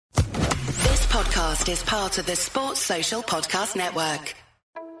podcast is part of the Sports Social Podcast Network.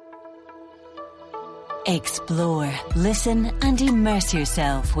 Explore, listen and immerse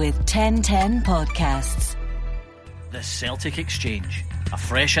yourself with 1010 podcasts. The Celtic Exchange, a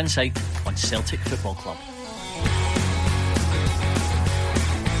fresh insight on Celtic Football Club.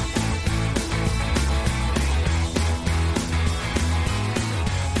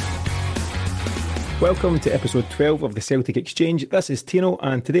 Welcome to episode 12 of the Celtic Exchange. This is Tino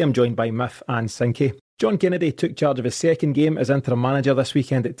and today I'm joined by Miff and Sinky. John Kennedy took charge of his second game as interim manager this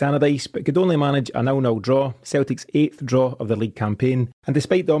weekend at Tannadice, but could only manage a 0-0 draw, Celtic's 8th draw of the league campaign. And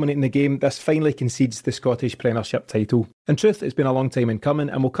despite dominating the game, this finally concedes the Scottish Premiership title. In truth, it's been a long time in coming,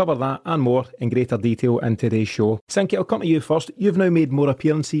 and we'll cover that and more in greater detail in today's show. Sinky, I'll come to you first. You've now made more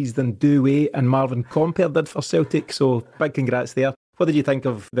appearances than Douay and Marvin Compere did for Celtic, so big congrats there. What did you think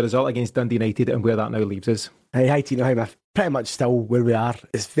of the result against Dundee United and where that now leaves us? Hi Tino, hi Miff. Pretty much still where we are.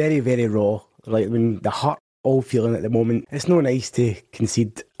 It's very, very raw. Like when the hurt all feeling at the moment. It's not nice to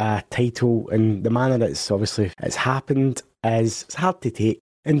concede a title in the manner it's happened is it's hard to take.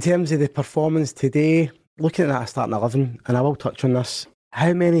 In terms of the performance today, looking at that starting 11, and I will touch on this,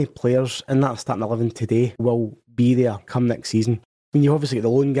 how many players in that starting 11 today will be there come next season? I mean, you've obviously got the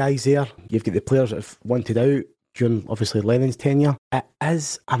loan guys there, you've got the players that have wanted out during obviously Lennon's tenure. It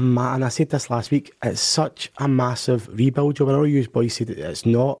is and I said this last week, it's such a massive rebuild job. I know you boys said it's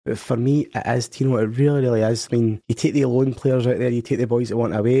not, but for me it is, Tino, it really, really is. I mean, you take the lone players out there, you take the boys that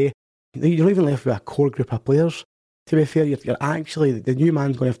want away, you're not even left with a core group of players. To be fair, you're actually, the new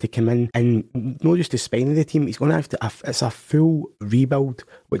man's going to have to come in and not just the spine of the team, he's going to have to, it's a full rebuild,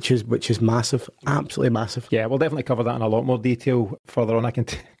 which is massive, absolutely massive. Yeah, we'll definitely cover that in a lot more detail further on. I can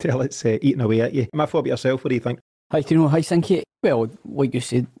tell it's eating away at you. Miff, what about yourself? What do you think? Hi Tino, hi Sinky. Well, like you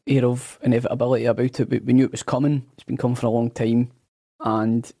said, air of inevitability about it, but we knew it was coming. It's been coming for a long time,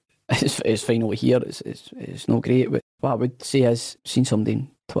 and it's finally here. It's not great, but what I would say is, seen somebody on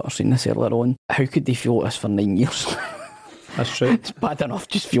Twitter saying this earlier on, how could they feel this for 9 years? That's true. It's bad enough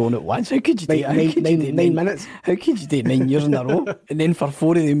just feeling it once. How could you do nine minutes? How could you do 9 years in a row? And then for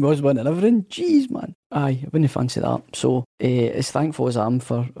 4 of them was winning everything? Jeez, man. Aye, I wouldn't fancy that. So, as thankful as I am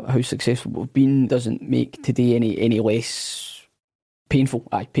for how successful we've been, doesn't make today any less painful.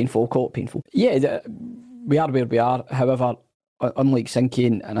 Aye, painful, I'll call it painful. Yeah, we are where we are. However, unlike Sinky,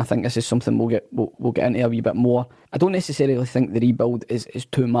 and I think this is something we'll get into a wee bit more, I don't necessarily think the rebuild is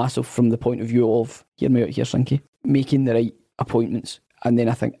too massive from the point of view of, hear me out here Sinky, making the right appointments, and then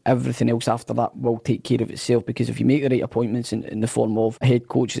I think everything else after that will take care of itself, because if you make the right appointments in the form of a head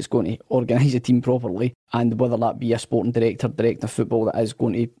coach that's going to organise a team properly, and whether that be a sporting director of football that is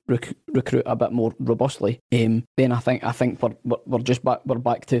going to recruit a bit more robustly, then I think we're just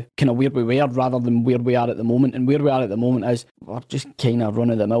back to kind of where we were rather than where we are at the moment. And where we are at the moment is we're just kind of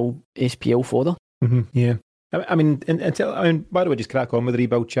run of the mill SPL fodder. Mm-hmm, yeah. I mean, why don't we just crack on with the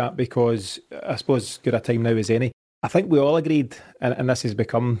rebuild chat, because I suppose good a time now as any. I think we all agreed, and this has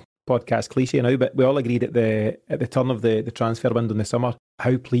become podcast cliche now, but we all agreed at the turn of the transfer window in the summer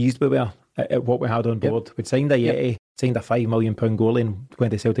how pleased we were at what we had on board. Yep. We'd signed a Yeti, signed a £5 million goalie, and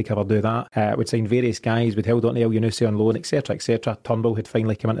when did Celtic ever do that? We'd signed various guys, we'd held on to El Yunusi on loan, etc, etc. Turnbull had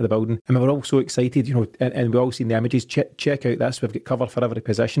finally come into the building, and we were all so excited, and we all seen the images. Check out this, we've got cover for every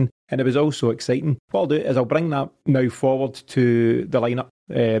position, and it was all so exciting. What I'll do is I'll bring that now forward to the lineup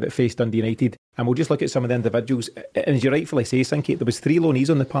that faced Dundee United, and we'll just look at some of the individuals. And as you rightfully say, Sinky, there was 3 loanees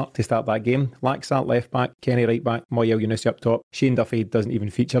on the park to start that game. Laxalt left back, Kenny right back, Moy El Yunusi up top. Shane Duffy doesn't even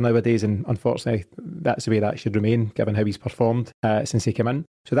feature nowadays, and unfortunately that's the way that should remain given how he's performed since he came in.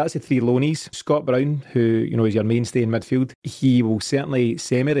 So that's the 3 loanees. Scott Brown, who is your mainstay in midfield, he will certainly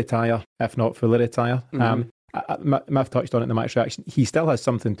semi-retire, if not fully retire. Mm-hmm. Miff touched on it in the match reaction. He still has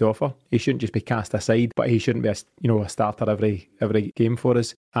something to offer. He shouldn't just be cast aside, but he shouldn't be a starter every game for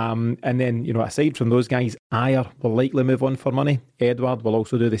us. And then aside from those guys, Ayer will likely move on for money. Edward will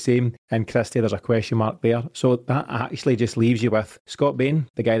also do the same, and Christie, there's a question mark there. So that actually just leaves you with Scott Bain,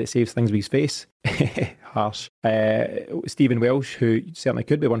 the guy that saves things with his face. Harsh. Stephen Welsh, who certainly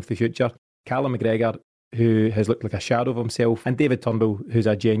could be one for the future. Callum McGregor, who has looked like a shadow of himself, and David Turnbull, who's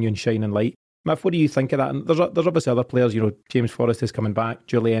a genuine shining light. Miff, what do you think of that? And there's obviously other players, James Forrest is coming back,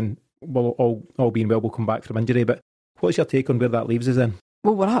 Julian, all being well, will come back from injury, but what's your take on where that leaves us then?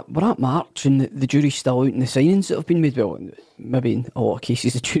 Well, we're at March and the jury's still out in the signings that have been made. Well, maybe in a lot of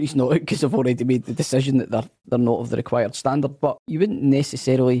cases the jury's not out because they've already made the decision that they're not of the required standard. But you wouldn't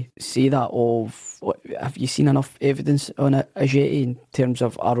necessarily say that of... Have you seen enough evidence on it, Ajeti, in terms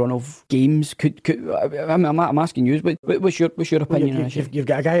of a run of games? I'm asking you, but what's your opinion on Ajeti? You've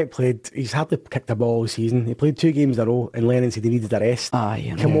got a guy that played, he's hardly kicked a ball all season. He played 2 games in a row and Lennon said he needed a rest.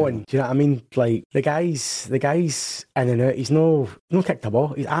 Come on, do you know what I mean? Like, the guy's in and out. He's no kicked a ball.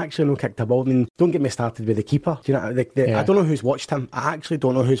 He's actually no kicked a ball. I mean, don't get me started with the keeper. Do you know, I don't know who's watched him. I actually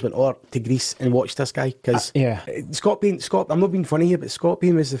don't know who's went over to Greece and watched this guy, because Scott Bain, I'm not being funny here, but Scott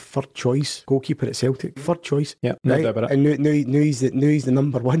Bain was the third choice goalkeeper at Celtic. Third choice. Yeah, no doubt about it. And now he's the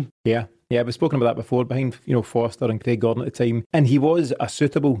number one. Yeah, we've spoken about that before, behind Foster and Craig Gordon at the time, and he was a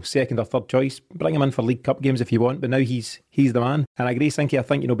suitable second or third choice. Bring him in for League Cup games if you want, but now he's the man. And I agree, Sinky, I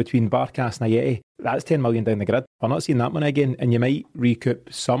think between Barkas and Ajeti, that's 10 million down the grid. We're not seeing that money again, and you might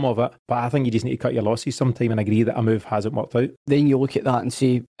recoup some of it, but I think you just need to cut your losses sometime and agree that a move hasn't worked out. Then you look at that and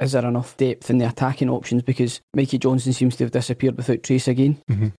say, is there enough depth in the attacking options? Because Mikey Johnson seems to have disappeared without trace again.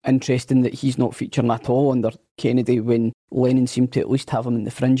 Mm-hmm. Interesting that he's not featuring at all under Kennedy when Lennon seemed to at least have him in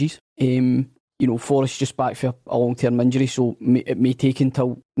the fringes. Forrest's just back for a long-term injury, so it may take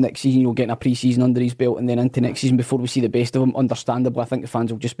until next season, getting a pre-season under his belt and then into next season before we see the best of him. Understandably, I think the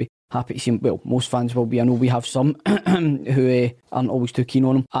fans will just be happy to see him. Well, most fans will be. I know we have some who aren't always too keen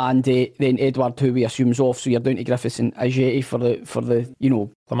on him. And then Edward, who we assume's off, so you're down to Griffiths and Ajeti for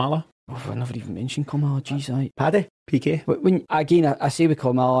the Kamala. Oh, I never even mentioned Kamala, jeez, Paddy? PK. When I say with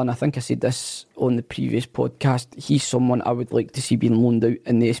Kamala, and I think I said this on the previous podcast, he's someone I would like to see being loaned out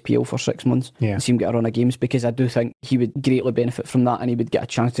in the SPL for 6 months and see him get a run of games, because I do think he would greatly benefit from that, and he would get a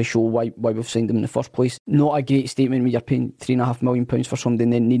chance to show why we've signed him in the first place. Not a great statement when you're paying £3.5 million for somebody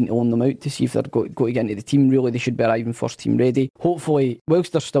and then needing to loan them out to see if they're going to get into the team. Really, they should be arriving first team ready. Hopefully,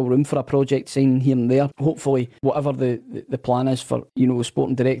 whilst there's still room for a project signing here and there, hopefully whatever the plan is for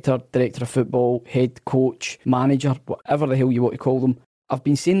sporting director of football, head coach, manager, whatever the hell you want to call them. I've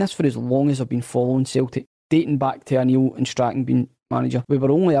been saying this for as long as I've been following Celtic, dating back to O'Neill and Strachan being manager. We were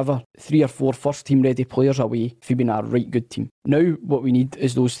only ever 3 or 4 first team ready players away from being a right good team. Now what we need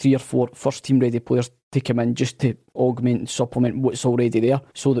is those 3 or 4 first team ready players to come in just to augment and supplement what's already there,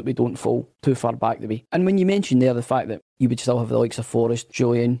 so that we don't fall too far back the way. And when you mentioned there the fact that you would still have the likes of Forrest,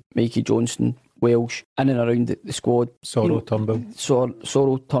 Julian, Mikey Johnston, Welsh in and around the squad. Turnbull,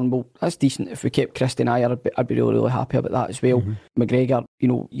 Turnbull. That's decent. If we kept Christie and I'd be really, really happy about that as well. Mm-hmm. McGregor,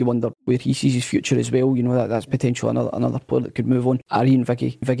 you wonder where he sees his future as well. That's potentially another player that could move on. A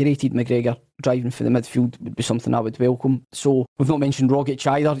reinvigorated McGregor driving for the midfield would be something I would welcome. So we've not mentioned Rogic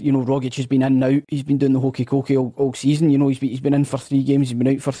either. Rogic has been in now. He's been doing the hokey cokey all season. He's been in for 3 games. He's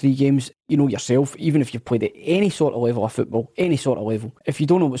been out for 3 games. Yourself, even if you've played at any sort of level of football, if you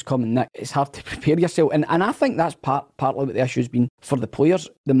don't know what's coming next, it's hard to prepare yourself. And I think that's partly what the issue has been for the players.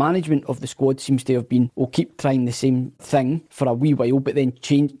 The management of the squad seems to have been, we'll keep trying the same thing for a wee while, but then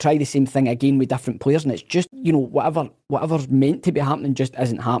try the same thing again with different players, and it's just, whatever's meant to be happening just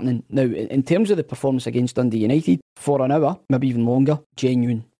isn't happening. Now, in terms of the performance against Dundee United, for an hour, maybe even longer,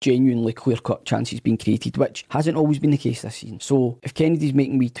 genuinely clear-cut chances being created, which hasn't always been the case this season. So if Kennedy's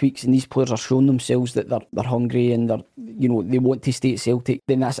making wee tweaks and these players are showing themselves that they're hungry and they want to stay at Celtic,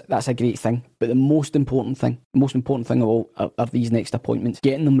 then that's a great thing. But the most important thing of all are these next appointments,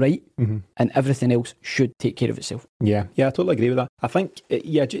 getting them right, and everything else should take care of itself. Yeah, I totally agree with that. I think,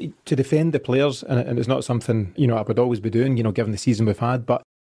 to defend the players, and it's not something I would always be doing, given the season we've had, but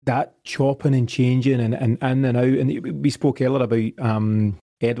that chopping and changing and in and out, and we spoke earlier about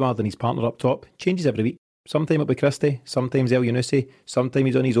Edward and his partner up top, changes every week. Sometimes it'll be Christie, sometimes El Yunusi, sometimes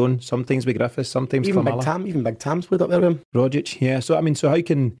he's on his own, sometimes with Griffiths, sometimes Kamala. Even Big Tam's played up there with him. Rogic, yeah. So how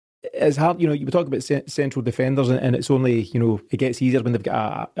can... It's hard, you talk about central defenders, and it's only, it gets easier when they've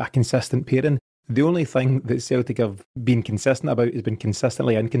got a consistent pairing. The only thing that Celtic have been consistent about has been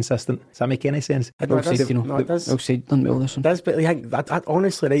consistently inconsistent. Does that make any sense? It does. Done well this one. Does, but I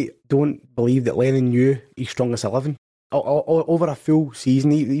honestly don't believe that Lennon knew his strongest 11. Over a full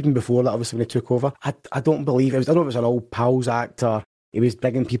season, even before that, obviously when he took over, I don't believe it was. I don't know if it was an old pals act or he was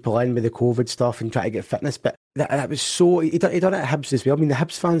bringing people in with the COVID stuff and trying to get fitness, but that was so... He done it at Hibs as well. I mean, the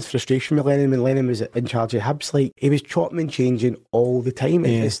Hibs fans' frustration with Lennon when Lennon was in charge of Hibs, he was chopping and changing all the time.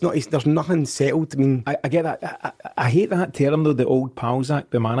 Yeah. There's nothing settled. I mean, I get that. I hate that term though, the old pals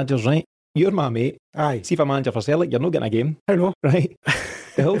act, the managers, right? You're my mate. Aye. See if a manager for Celtic, you're not getting a game. I know. Right?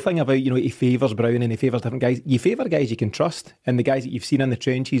 The whole thing about, he favours Brown and he favours different guys. You favour guys you can trust and the guys that you've seen in the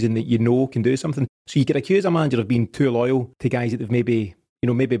trenches and that can do something. So you could accuse a manager of being too loyal to guys that they've maybe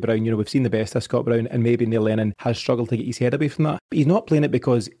maybe Brown, we've seen the best of Scott Brown, and maybe Neil Lennon has struggled to get his head away from that. But he's not playing it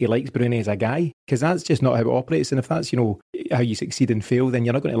because he likes Bruni as a guy, because that's just not how it operates. And if that's, how you succeed and fail, then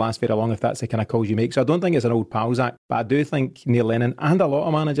you're not going to last very long if that's the kind of calls you make. So I don't think it's an old pals act, but I do think Neil Lennon and a lot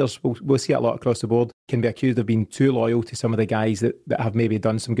of managers, we'll see it a lot across the board, can be accused of being too loyal to some of the guys that have maybe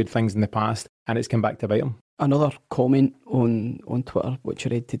done some good things in the past, and it's come back to bite them. Another comment on Twitter, which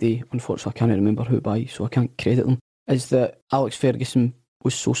I read today, unfortunately I can't remember who by, so I can't credit them, is that Alex Ferguson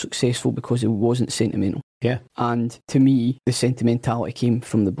was so successful because he wasn't sentimental. Yeah. And to me, the sentimentality came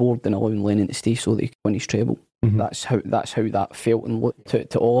from the board and allowing Lennon to stay so that he could win his treble. Mm-hmm. That's how that felt and looked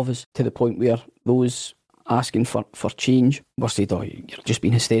to all of us, to the point where those asking for change were said, oh, you're just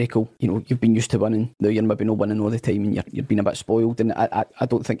being hysterical. You've been used to winning. Now you're maybe not winning all the time and you're being a bit spoiled. And I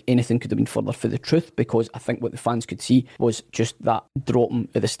don't think anything could have been further for the truth, because I think what the fans could see was just that dropping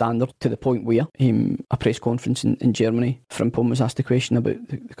of the standard, to the point where a press conference in Germany, Frimpong was asked a question about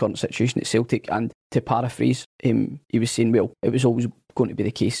the current situation at Celtic, and to paraphrase, he was saying, well, it was always going to be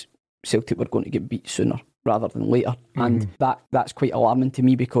the case. Celtic were going to get beat sooner rather than later. Mm-hmm. And that's quite alarming to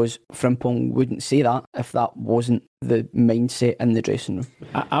me, because Frimpong wouldn't say that if that wasn't the mindset in the dressing room.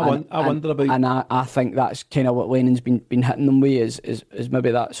 I wonder about... And I think that's kind of what Lennon's been hitting them with, is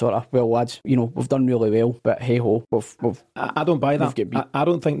maybe that sort of, well, lads, we've done really well, but hey-ho, I don't buy that. I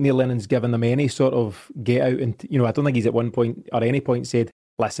don't think Neil Lennon's given them any sort of get out, and I don't think he's at one point or any point said,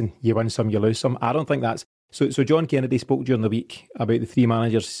 listen, you win some, you lose some. I don't think that's... So John Kennedy spoke during the week about the three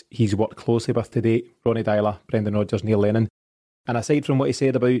managers he's worked closely with to date: Ronnie Deila, Brendan Rodgers, Neil Lennon. And aside from what he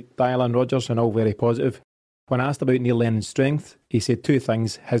said about Deila and Rodgers, and all very positive, when asked about Neil Lennon's strength, he said two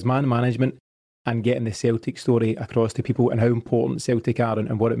things: his man management and getting the Celtic story across to people, and how important Celtic are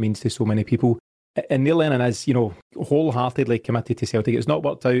and what it means to so many people. And Neil Lennon is, wholeheartedly committed to Celtic. It's not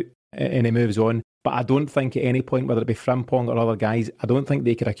worked out and he moves on. But I don't think at any point, whether it be Frimpong or other guys, I don't think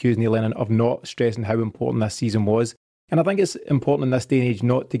they could accuse Neil Lennon of not stressing how important this season was. And I think it's important in this day and age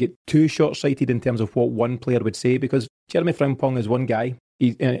not to get too short-sighted in terms of what one player would say, because Jeremy Frimpong is one guy.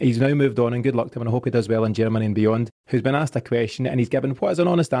 He's now moved on, and good luck to him, and I hope he does well in Germany and beyond, who's been asked a question and he's given what is an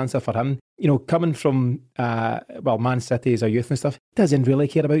honest answer for him. Coming from, Man City as a youth and stuff, doesn't really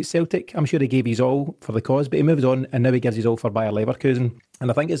care about Celtic. I'm sure he gave his all for the cause, but he moves on and now he gives his all for Bayer Leverkusen. And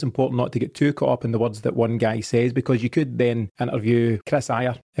I think it's important not to get too caught up in the words that one guy says, because you could then interview Chris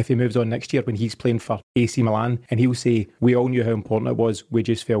Ayer if he moves on next year when he's playing for AC Milan, and he'll say, we all knew how important it was, we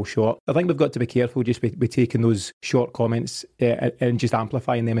just fell short. I think we've got to be careful just with taking those short comments and just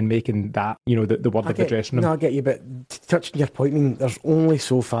amplifying them and making that, the word of the dressing room. No, I get you, but touching your point, there's only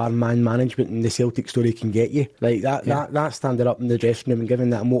so far man management and the Celtic story can get you. Like that standing up in the dressing room and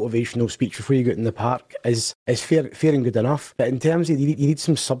giving that motivational speech before you go out in the park is fair and good enough. But in terms of, you need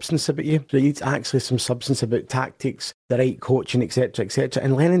some substance about you. So you need actually some substance about tactics, the right coaching, etc., etc.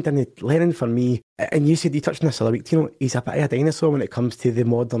 And Lennon for me, and you said, you touched on this the other week, he's a bit of a dinosaur when it comes to the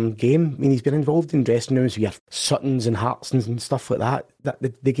modern game. I mean, he's been involved in dressing rooms with your Suttons and Hartsons and stuff like that.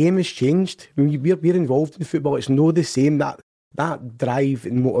 The game has changed. I mean, we're involved in football. It's no the same. That drive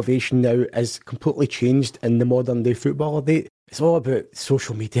and motivation now is completely changed in the modern day footballer. It's all about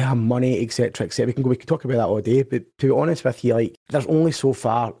social media, money, etc., etc. We can talk about that all day, but to be honest with you, there's only so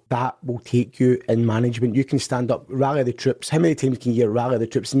far that will take you in management. You can stand up, rally the troops. How many times can you rally the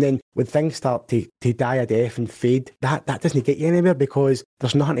troops? And then when things start to die a death and fade, that doesn't get you anywhere, because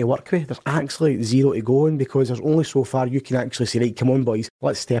there's nothing to work with. There's actually zero to go in, because there's only so far you can actually say, right, come on boys,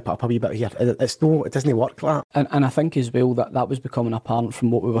 let's step up a wee bit here. It doesn't work like that. And I think as well that was becoming apparent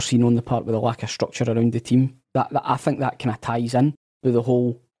from what we were seeing on the park with the lack of structure around the team. That I think that kind of ties in with the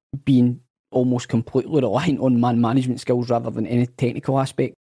whole being almost completely reliant on man management skills rather than any technical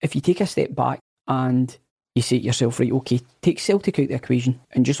aspect. If you take a step back and you say to yourself, right, okay, take Celtic out of the equation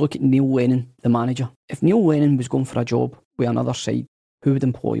and just look at Neil Lennon, the manager. If Neil Lennon was going for a job with another side, who would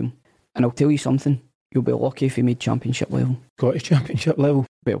employ him? And I'll tell you something, you'll be lucky if he made championship level. Scottish championship level.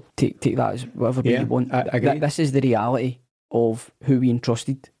 Well, take that as whatever you want. I agree. This is the reality of who we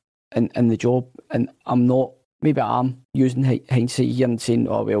entrusted in the job, and maybe I'm using hindsight here and saying,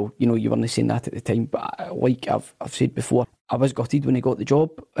 oh, well, you weren't saying that at the time. But like I've said before, I was gutted when he got the job,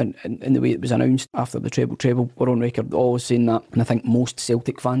 and the way it was announced after the treble. We're on record always saying that. And I think most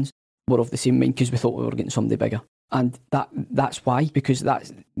Celtic fans were of the same mind, because we thought we were getting somebody bigger. And that's why, because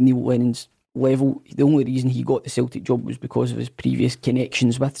that's Neil Lennon's level. The only reason he got the Celtic job was because of his previous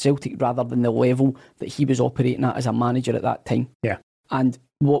connections with Celtic, rather than the level that he was operating at as a manager at that time. Yeah. And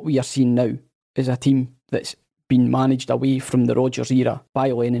what we are seeing now is a team that's been managed away from the Rodgers era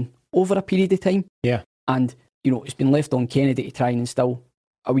by Lennon over a period of time. Yeah. And, it's been left on Kennedy to try and instill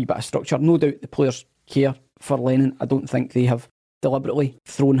a wee bit of structure. No doubt the players care for Lennon. I don't think they have deliberately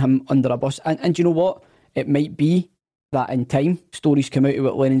thrown him under a bus. And do you know what? It might be that in time, stories come out of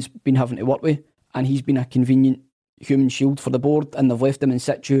what Lennon's been having to work with, and he's been a convenient human shield for the board, and they've left him in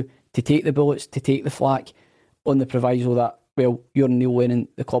situ to take the bullets, to take the flak, on the proviso that, well, you're Neil Lennon,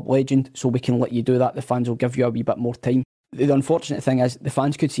 the club legend, so we can let you do that. The fans will give you a wee bit more time. The unfortunate thing is the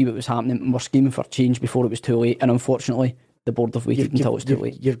fans could see what was happening and were scheming for change before it was too late, and unfortunately the board have waited until it's too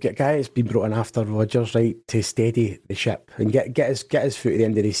late. You've got a guy that's been brought in after Rodgers, right, to steady the ship and get his foot at the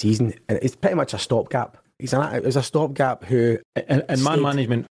end of the season, and it's pretty much a stopgap. It was a stopgap who... And man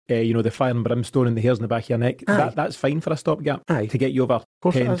management, the fire and brimstone and the hairs in the back of your neck, that's fine for a stopgap. Aye. To get you over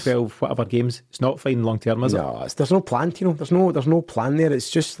 10, 12, whatever games. It's not fine long term, is it? No, there's no plan, there's no plan there.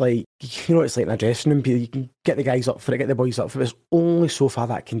 It's just like, it's like in a dressing room. You can get the guys up for it, get the boys up for it. There's only so far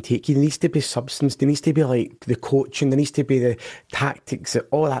that can take you. There needs to be substance. There needs to be like the coaching. There needs to be the tactics,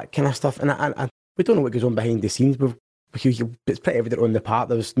 all that kind of stuff. And we don't know what goes on behind the scenes. It's pretty evident on the part.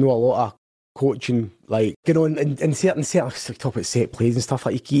 There's not a lot of coaching, like, in certain talk about set plays and stuff,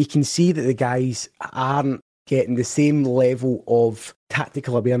 like you can see that the guys aren't getting the same level of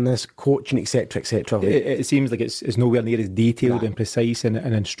tactical awareness, coaching, etc. It seems like it's nowhere near as detailed and precise and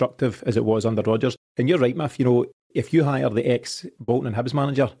instructive as it was under Rodgers. And you're right, Miff, if you hire the ex-Bolton and Hibs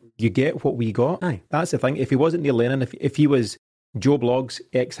manager, you get what we got. Aye. That's the thing. If he wasn't Neil Lennon, if he was Joe Bloggs,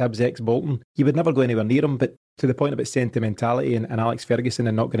 ex-Hibs, ex-Bolton, you would never go anywhere near him. But to the point about sentimentality and Alex Ferguson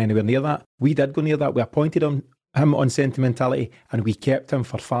and not going anywhere near that, we did go near that. We appointed him on sentimentality, and we kept him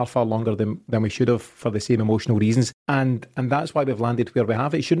for far, far longer than we should have for the same emotional reasons. And that's why we've landed where we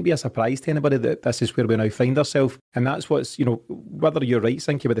have. It shouldn't be a surprise to anybody that this is where we now find ourselves. And that's what's, whether you're right,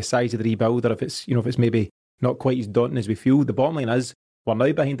 Sinky, with the size of the rebuild, or if it's maybe not quite as daunting as we feel, the bottom line is we're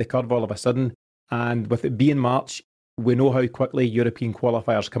now behind the curve all of a sudden. And with it being March, we know how quickly European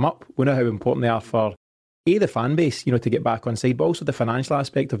qualifiers come up. We know how important they are for the fan base, to get back on side, but also the financial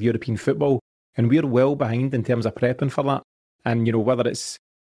aspect of European football. And we're well behind in terms of prepping for that. And, weather it's,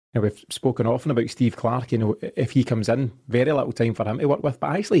 we've spoken often about Steve Clarke, if he comes in, very little time for him to work with.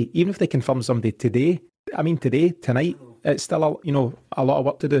 But actually, even if they confirm somebody tonight, it's still, a lot of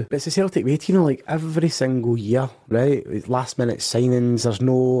work to do. But it's a Celtic way, like every single year, right? Last minute signings, there's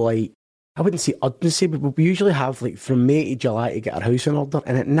no, I wouldn't say urgency, but we usually have from May to July to get our house in order,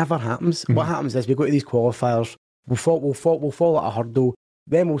 and it never happens. Mm-hmm. What happens is we go to these qualifiers, we'll fall at a hurdle,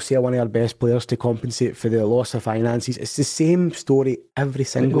 then we'll sell one of our best players to compensate for the loss of finances. It's the same story every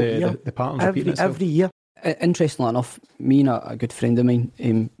single year. The pattern's repeating itself. Every year. Interestingly enough, me and a good friend of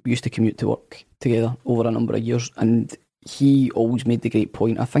mine used to commute to work together over a number of years, and he always made the great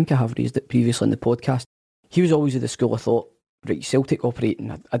point, I think I have raised it previously in the podcast, he was always of the school of thought, right, Celtic operate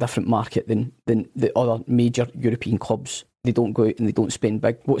in a different market than the other major European clubs. They don't go out and they don't spend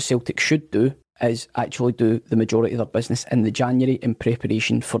big. What Celtic should do is actually do the majority of their business in the January in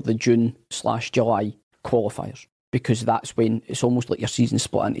preparation for the June/July qualifiers, because that's when it's almost like your season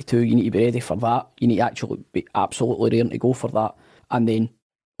split into two. You need to be ready for that. You need to actually be absolutely raring to go for that, and then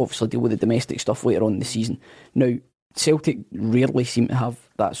obviously deal with the domestic stuff later on in the season. Now, Celtic rarely seem to have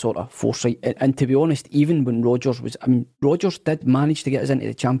that sort of foresight. And to be honest, even when Rodgers did manage to get us into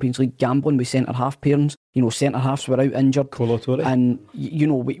the Champions League, gambling with centre-half pairings. Centre-halves were out injured. And,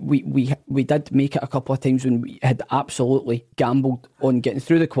 we did make it a couple of times when we had absolutely gambled on getting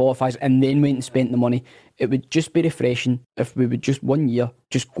through the qualifiers and then went and spent the money. It would just be refreshing if we would just 1 year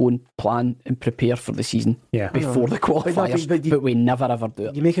just go and plan and prepare for the season before the qualifiers, but we never ever do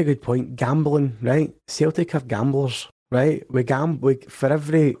it. You make a good point. Gambling, right? Celtic have gamblers, right? We gamble for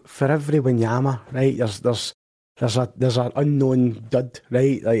every Wanyama, right? There's an unknown dud,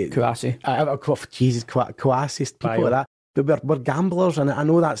 right? Like Kouassi. Jesus, Kouassi, people like that. But we're gamblers, and I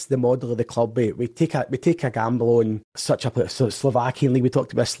know that's the model of the club. We take a gamble on such a place. So Slovakian league, we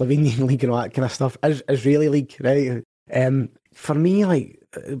talked about Slovenian league and all that kind of stuff. Israeli league, right? For me,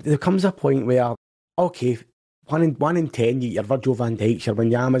 there comes a point where, okay, 1 in 10, your Virgil van Dijks, your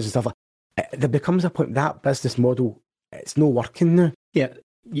Wanyamas and stuff. There becomes a point that business model, it's not working now. Yeah.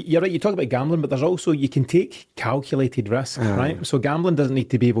 You're right, you talk about gambling, but there's also, you can take calculated risk, right? So gambling doesn't need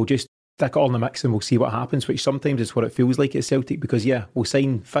to be able just stick it all in the mix and we'll see what happens, which sometimes is what it feels like at Celtic, because we'll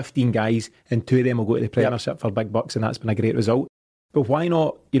sign 15 guys and 2 of them will go to the Premiership for big bucks, and that's been a great result. But why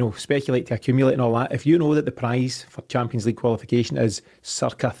not, speculate to accumulate and all that? If you know that the prize for Champions League qualification is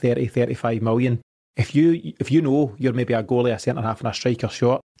circa 30-35 million, if you know you're maybe a goalie, a centre-half and a striker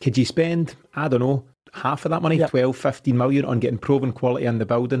short, could you spend, I don't know, half of that money, 12-15 million on getting proven quality in the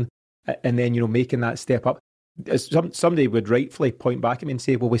building, and then, making that step up? Somebody would rightfully point back at me and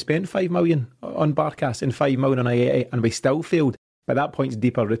say, well, we spent 5 million on Barkas and 5 million on IAA and we still failed. But that point's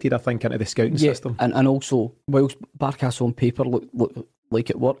deeper rooted, I think, into the scouting system. And also, whilst Barkas on paper looked like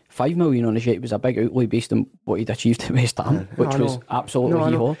it worked, 5 million on his yet was a big outlay based on what he'd achieved at West Ham, which was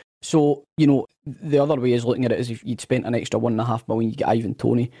absolutely hee-haw. So, the other way is looking at it is if you'd spent an extra 1.5 million, you get Ivan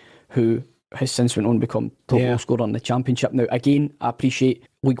Toney, who has since went on to become top goal scorer in the Championship. Now, again, I appreciate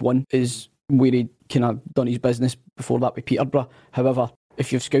League One is where he'd kind of done his business before that with Peterborough. However,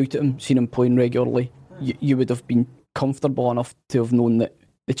 if you've scouted him, seen him playing regularly, you would have been comfortable enough to have known that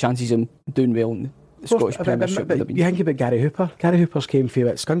the chances of him doing well in the Scottish Premiership would have been. You think about Gary Hooper. Gary Hooper's came from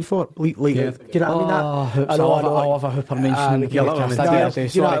at Scunthorpe. Do you know what I mean? I love a Hooper mention. That's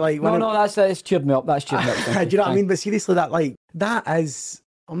cheered me up. That's cheered me up. Do you know what I mean? But seriously, that is,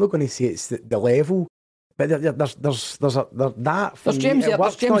 I'm not going to say it's the level, but there's gems there.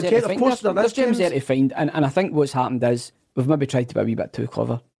 There's gems there to find, and I think what's happened is we've maybe tried to be a wee bit too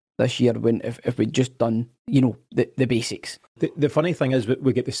clever this year when if we'd just done the basics. The funny thing is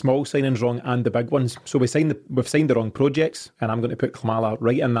we get the small signings wrong and the big ones. So we've signed the wrong projects, and I'm going to put Klamala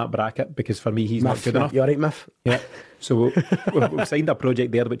right in that bracket because for me he's not good enough. You're right, Miff. Yeah. So we've signed a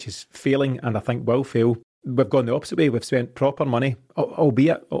project there which is failing, and I think will fail. We've gone the opposite way. We've spent proper money,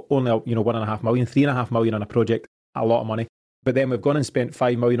 albeit only 1.5 million, 3.5 million on a project, a lot of money. But then we've gone and spent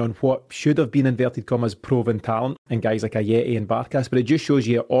 5 million on what should have been, inverted commas, proven talent and guys like Ayeti and Barkas. But it just shows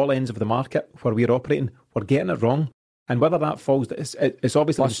you at all ends of the market where we're operating, we're getting it wrong. And whether that falls, it's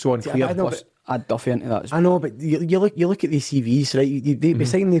obviously so unclear. Add Duffy into that as well. I know, but you look at the CVs, right? They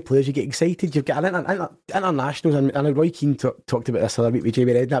sign the players, you get excited. You've got internationals, and Roy Keane talked about this the other week with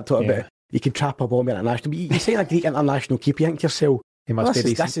Jamie Redknapp, talked about you can trap a bomb international. But you sign a Greek international keeper, you think to yourself, he must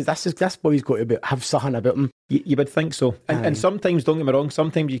be this boy's got to have something about him. You would think so. And sometimes, don't get me wrong,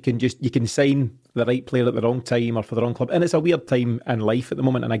 sometimes you can sign the right player at the wrong time or for the wrong club. And it's a weird time in life at the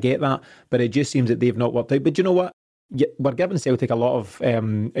moment, and I get that. But it just seems that they've not worked out. But you know what? We're giving Celtic a lot of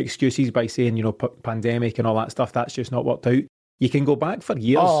excuses by saying, pandemic and all that stuff. That's just not worked out. You can go back for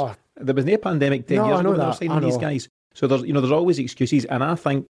years. There was no pandemic 10 years ago when they were signing these guys. So there's always excuses. And I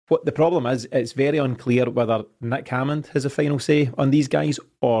think what the problem is, it's very unclear whether Nick Hammond has a final say on these guys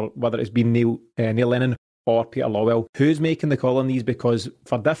or whether it's been Neil Lennon or Peter Lawwell. Who's making the call on these? Because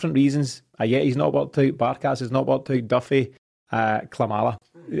for different reasons, Ayeti's not worked out, Barkas has not worked out, Duffy, Klamala,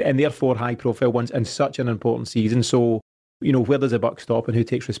 and therefore high profile ones in such an important season. So, where does the buck stop and who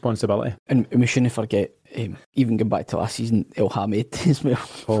takes responsibility? And we shouldn't forget, even going back to last season, El Hamid as well.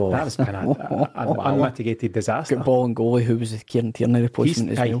 Oh, that's been an unmitigated disaster. Good ball and goalie, who was the Kieran Tierney replacement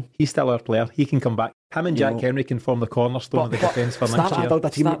as well. He's still our player. He can come back. Him and Jack Henry can form the cornerstone of the defence for next year. Build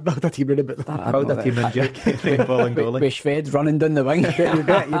a team around Jack Henry, ball and goalie. With Shved running down the wing. You'd be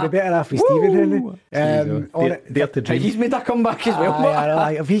better off with Stephen Henry. He's made a comeback as well.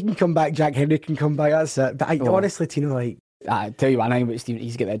 If he can come back, Jack Henry can come back. That's it. But honestly, Tino, I tell you one thing about Stephen,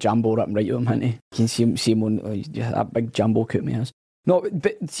 he's got that jumbo up and right to him, hasn't he? You can see him on that big jumbo coat he has. No,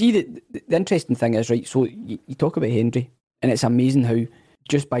 but see, the interesting thing is, right, so you talk about Henry, and it's amazing how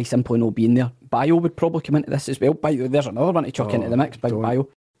just by simply not being there, Bio would probably come into this as well. By the way, there's another one to chuck into the mix, Big Bio.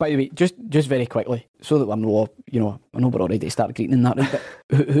 By the way, just very quickly, so that I know we're already started greeting that, right,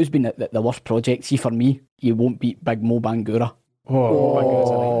 but who's been the worst project? See, for me, you won't beat Big Mo Bangura.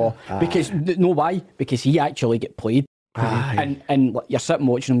 Because he actually get played. And you're sitting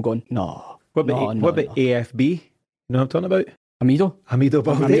watching him going, no. What about AFB? You know what I'm talking about? Amido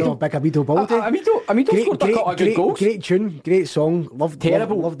Balde. Big Amido Balde. Amido scored a couple of good goals. Great tune, great song. Loved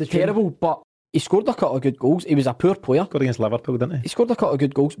the tune. Terrible, but he scored a couple of good goals. He was a poor player. Scored against Liverpool, didn't he? He scored a couple of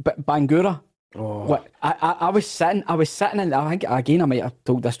good goals. But Bangura, I was sitting in, I think, again, I might have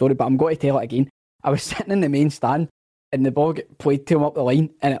told this story, but I'm going to tell it again. I was sitting in the main stand, and the ball got played to him up the line,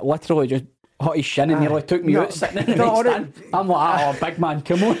 and it literally just hot his shin and nearly took me out sitting in the main stand. I'm like, big man,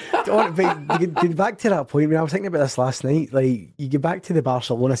 come on. Get back to that point. I was thinking about this last night. Like, you get back to the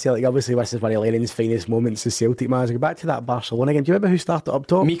Barcelona Celtic. Obviously, this is one of Lennon's finest moments as Celtic manager. Go back to that Barcelona again. Do you remember who started up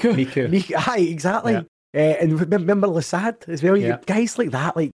top? Miku. Aye, exactly. Yeah. And remember Lassad as well. You guys like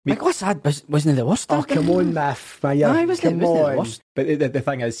that, like Lassad wasn't the worst. Oh, come on, Miff, man. Yeah, wasn't the worst. But the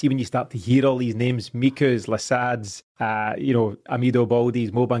thing is, see, when you start to hear all these names, Miku's, Lassad's, Amido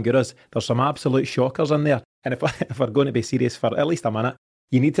Baldi's, Mo Banguras, there's some absolute shockers in there. And if we're going to be serious for at least a minute,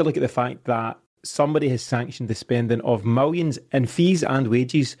 you need to look at the fact that somebody has sanctioned the spending of millions in fees and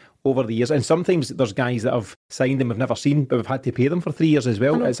wages over the years. And sometimes there's guys that have signed them we've never seen, but we've had to pay them for 3 years as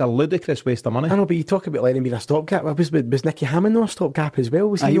well. It's a ludicrous waste of money. I know, but you talk about Lennon being a stopgap. Was Nicky Hammond on a stopgap as well?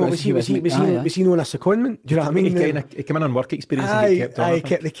 Was he on a secondment? Do you know what I mean? He came in on work experience and they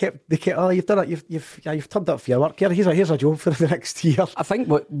kept. Oh, you've done it. You've turned up for your work. Here's a job for the next year. I think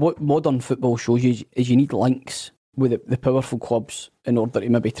what modern football shows you is you need links with the powerful clubs in order to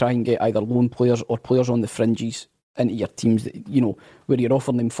maybe try and get either loan players or players on the fringes into your teams, that, where you're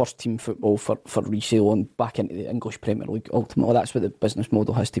offering them first team football for resale and back into the English Premier League. Ultimately, that's what the business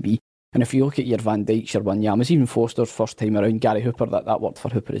model has to be. And if you look at your Van Dijks, your Wanyama's, even Foster's first time around, Gary Hooper, that worked for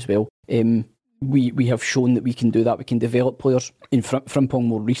Hooper as well. We have shown that we can do that. We can develop players. In Frimpong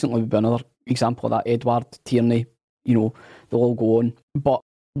more recently would be another example of that. Edward, Tierney, they'll all go on. But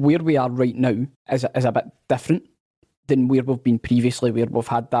where we are right now is a bit different than where we've been previously, where we've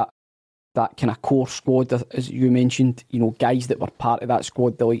had that kind of core squad, as you mentioned, guys that were part of that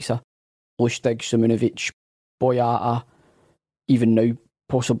squad, the likes of Lustig, Simunovic, Boyata, even now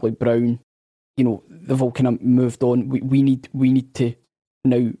possibly Brown. They've all kind of moved on. We need to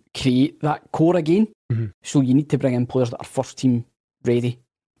now create that core again. Mm-hmm. So you need to bring in players that are first team ready,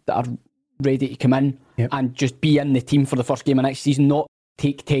 that are ready to come in and just be in the team for the first game of next season, not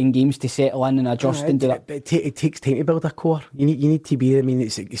take 10 games to settle in and adjust and do that. It takes time to build a core. You need to be,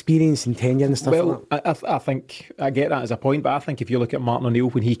 it's experience and tenure and stuff. Well, like that. I think I get that as a point, but I think if you look at Martin O'Neill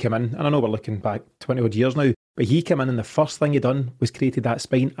when he came in, and I know we're looking back 20 odd years now, but he came in and the first thing he done was created that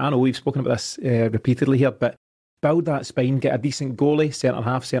spine. I know we've spoken about this repeatedly here, but build that spine, get a decent goalie, centre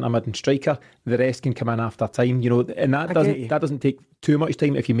half, centre mid and striker. The rest can come in after time, and that doesn't take too much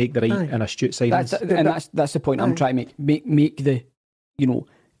time if you make the right and astute signings. That's the point I'm trying to make the,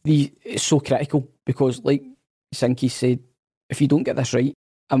 it's so critical, because like Sinky said, if you don't get this right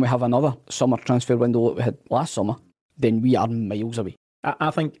and we have another summer transfer window that we had last summer, then we are miles away.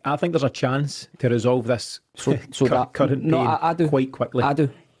 I think there's a chance to resolve this current pain I do. Quite quickly. I do.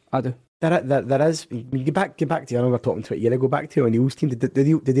 There is. You get back to, I know we were talking to it a year ago, back to O'Neill's team.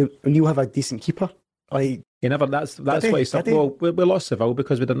 Did O'Neill have a decent keeper? Like, he never. That's what he said. Well, we lost Seville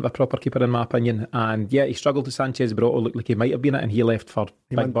because we didn't have a proper keeper, in my opinion. And yeah, he struggled to Sanchez Brotto. Looked like he might have been it, and he left for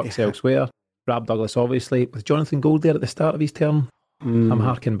big bucks elsewhere. Rab Douglas, obviously, with Jonathan Gold there at the start of his term. I'm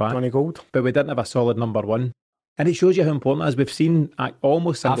harking back. Johnny Gold, but we didn't have a solid number one. And it shows you how important it is. We've seen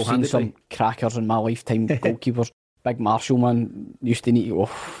almost single-handedly. I've seen some crackers in my lifetime. Goalkeepers. Big Marshall, man, used to need to go.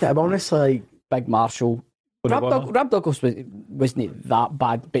 I'm honestly, Big Marshall. Rab Douglas wasn't that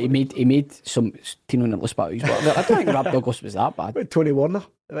bad, but he made some Tino and Lisbeth. I don't think Rab Douglas was that bad. Tony Warner,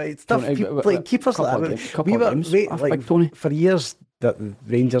 right? Stuff like keepers like that. For years, that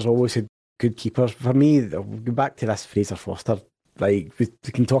Rangers always had good keepers. For me, I'll go back to this Fraser Foster. Like, we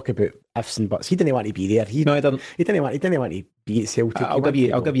can talk about ifs and buts. He didn't want to be there. No, he didn't. He didn't want to be at Celtic. I'll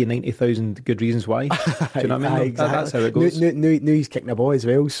give you 90,000 good reasons why. Do you know what I mean? Exactly. That's how it goes. Now he's kicking a ball as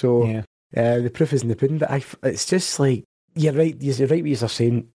well. So yeah. The proof is in the pudding. But it's just like, you're right. You're right. What you're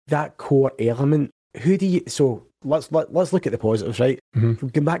saying, that core element. Who do you? So let's look at the positives, right? Mm-hmm.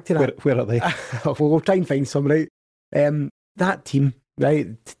 We'll come back to that. Where are they? We'll try and find some, right? That team, right?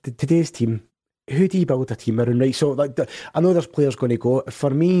 Today's team. Who do you build a team around, right? So, like, I know there's players going to go. For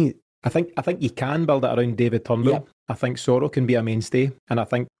me, I think you can build it around David Turnbull. Yep. I think Soro can be a mainstay, and I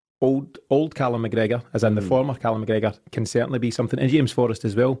think old Callum McGregor, as in the former Callum McGregor, can certainly be something. And James Forrest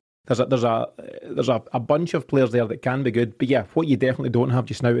as well. There's a bunch of players there that can be good. But yeah, what you definitely don't have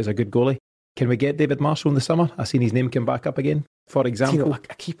just now is a good goalie. Can we get David Marshall in the summer? I've seen his name come back up again, for example.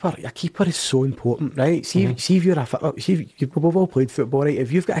 A keeper is so important, right? See if we've all played football, right?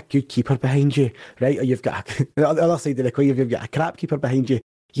 If you've got a good keeper behind you, right, or you've got the other side of the coin, if you've got a crap keeper behind you,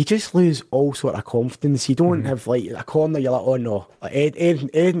 you just lose all sort of confidence. You don't have like a corner. You're like, oh no, like,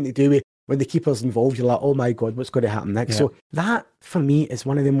 anything to do with when the keeper's involved. You're like, oh my god, what's going to happen next? Yeah. So that for me is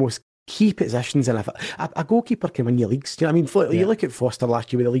one of the most key positions. And if a goalkeeper can win your leagues, do you know what I mean? You look at Foster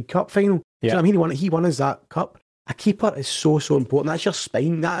last year with the League Cup final. Do you know what I mean? He won us that cup. A keeper is so important. That's your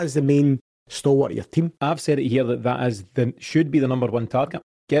spine. That is the main stalwart of your team. I've said it here that should be the number one target.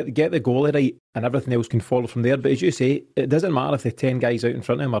 Get the goalie right, and everything else can follow from there. But as you say, it doesn't matter if the 10 guys out in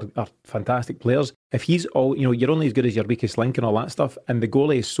front of him are fantastic players. If he's all, you're only as good as your weakest link and all that stuff. And the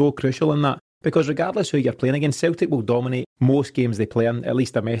goalie is so crucial in that. Because regardless who you're playing against, Celtic will dominate most games they play in, at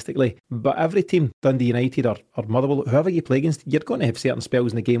least domestically. But every team, Dundee United or Motherwell, whoever you play against, you're going to have certain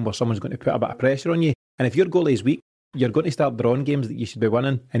spells in the game where someone's going to put a bit of pressure on you. And if your goalie is weak, you're going to start drawing games that you should be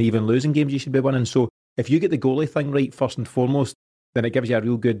winning, and even losing games you should be winning. So if you get the goalie thing right first and foremost, then it gives you a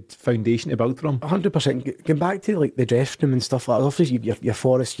real good foundation to build from. 100%. Going back to like the dressing room and stuff like that, obviously your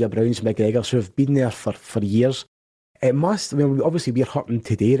Forrest, your Browns, McGregors, who have been there for years. It must, obviously we're hurting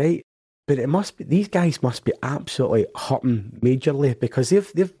today, right? But it must be, these guys must be absolutely hurting majorly, because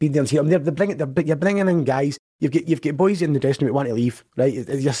they've been there and seen them. You're bringing in guys. You've got boys in the dressing room that want to leave, right?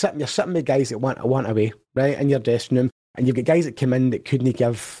 You're sitting with guys that want away, right, in your dressing room, and you've got guys that come in that couldn't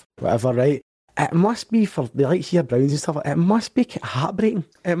give whatever, right? It must be, for the likes of your Browns and stuff, it must be heartbreaking.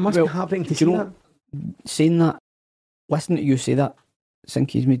 It must be heartbreaking to see that. Saying that, listening to you say that,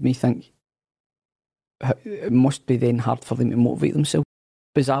 Sinky's made me think it must be then hard for them to motivate themselves.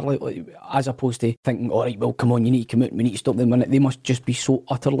 Bizarrely, like, as opposed to thinking, all right, well, come on, you need to come out, we need to stop them winning. They must just be so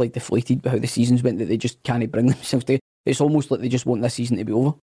utterly deflated by how the seasons went that they just can't bring themselves to. It's almost like they just want this season to be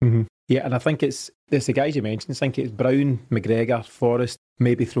over. Mm-hmm. Yeah, and I think it's the guys you mentioned. I think it's Brown, McGregor, Forrest,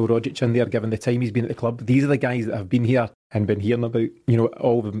 maybe throw Rogic in there, given the time he's been at the club. These are the guys that have been here and been hearing about,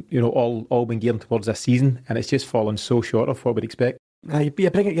 all been gearing towards this season, and it's just fallen so short of what we'd expect.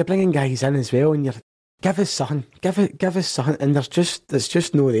 You're bringing guys in as well, and you're give us something, and there's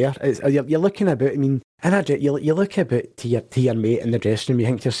just no there. You're looking about. I mean, you look about to your mate in the dressing room. You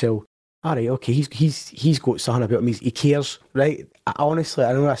think to yourself, all right, okay, he's got something about him. He cares, right? Honestly,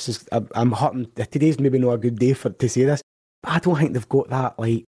 I know this is. I'm hurting. Today's maybe not a good day to say this, but I don't think they've got that.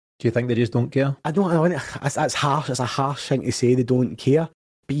 Like, do you think they just don't care? I don't. It's harsh. It's a harsh thing to say. They don't care.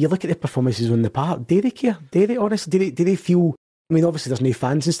 But you look at the performances on the park. Do they care? Do they honestly? Do they feel? I mean, obviously there's no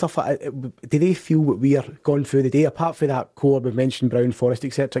fans and stuff like that. Do they feel what we are going through the day, apart from that core we've mentioned, Brown, Forrest,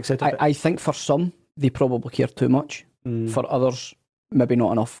 etc., etc.? I think for some, they probably care too much. For others, maybe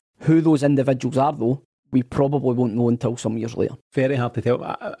not enough. Who those individuals are, though, we probably won't know until some years later. Very hard to tell.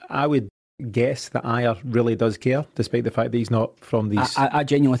 I would guess that Ayer really does care, despite the fact that he's not from these... I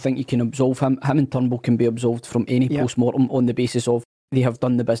genuinely think you can absolve him. Him and Turnbull can be absolved from any post-mortem on the basis of they have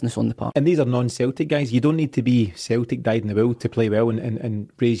done the business on the park. And these are non-Celtic guys. You don't need to be Celtic dyed in the wool to play well and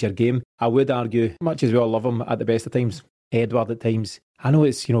raise your game. I would argue, much as we all love him at the best of times, Edward at times, I know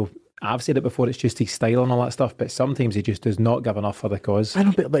it's, I've said it before, it's just his style and all that stuff, but sometimes he just does not give enough for the cause. I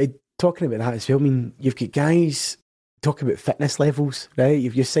know, but talking about that as well, I mean, you've got guys talking about fitness levels, right?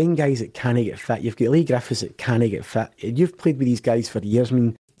 You've signed guys that can't get fit. You've got Lee Griffiths that can't get fit. You've played with these guys for years. I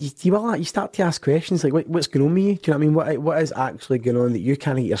mean, you start to ask questions like, what's going on with you? Do you know what I mean? What is actually going on that you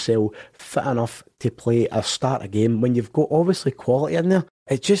can't get yourself fit enough to play or start a game when you've got obviously quality in there?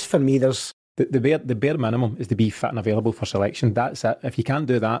 It's just, for me, there's... The bare minimum is to be fit and available for selection. That's it. If you can't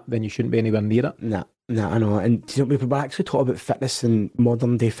do that, then you shouldn't be anywhere near it. Nah, I know. And we're actually talking about fitness and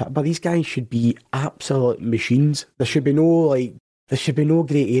modern day fit, but these guys should be absolute machines. There should be no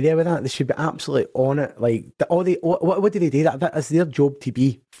grey area with that. They should be absolutely on it. Like, what do they do? That is their job, to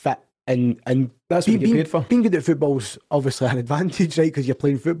be fit and that's what you get paid for. Being good at football's obviously an advantage, right? Because you're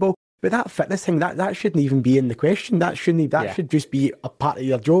playing football. But that fitness thing, that shouldn't even be in the question. That should just be a part of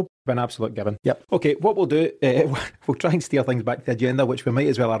your job. An absolute given. Yep. Okay, what we'll do, we'll try and steer things back to the agenda, which we might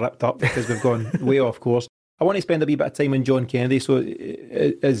as well have ripped up because we've gone way off course. I want to spend a wee bit of time on John Kennedy. So,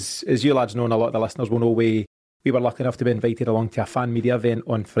 as you lads know, and a lot of the listeners will know, we were lucky enough to be invited along to a fan media event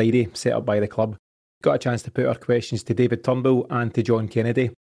on Friday, set up by the club. Got a chance to put our questions to David Turnbull and to John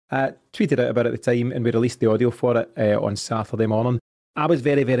Kennedy. Tweeted out about it at the time, and we released the audio for it on Saturday morning. I was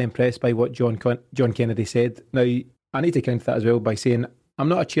very, very impressed by what John Kennedy said. Now, I need to counter that as well by saying I'm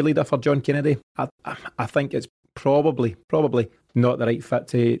not a cheerleader for John Kennedy. I think it's probably not the right fit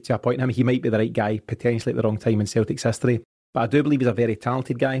to appoint him. He might be the right guy, potentially at the wrong time in Celtic's history. But I do believe he's a very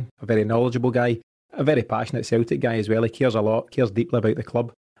talented guy, a very knowledgeable guy, a very passionate Celtic guy as well. He cares a lot, cares deeply about the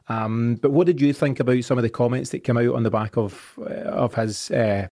club. But what did you think about some of the comments that came out on the back of his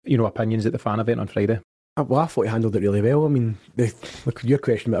opinions at the fan event on Friday? Well, I thought he handled it really well. I mean, look, your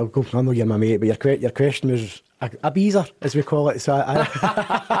question, I know you're my mate, but your question was a beezer, as we call it. So,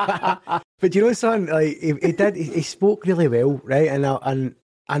 but you know, son, like he spoke really well, right? And I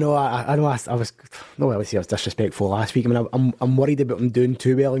was disrespectful last week. I mean, I'm worried about him doing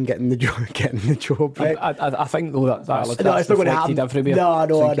too well and getting the job. Right? I think though that's it's not going to happen. Everywhere. No,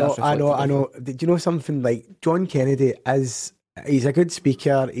 I know. Do you know something? Like, John Kennedy he's a good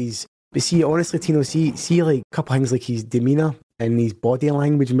speaker. But see, honestly, Tino, see like a couple of things like his demeanour and his body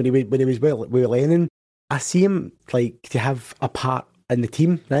language when he was with Lennon. I see him like to have a part in the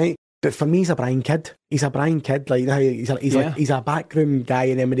team, right? But for me, he's a Brian kid. He's a Brian kid. Like, he's a backroom guy,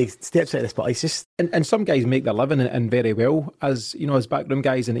 and then when he steps out of the spot, he's just... And some guys make their living and very well as backroom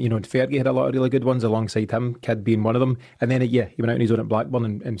guys. And, Fergie had a lot of really good ones alongside him, Kidd being one of them. And then, he went out on his own at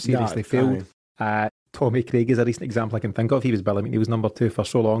Blackburn and seriously failed. Tommy Craig is a recent example I can think of. He was brilliant. He was number 2 for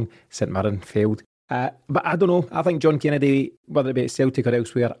so long. St Mirren failed. But I don't know. I think John Kennedy, whether it be at Celtic or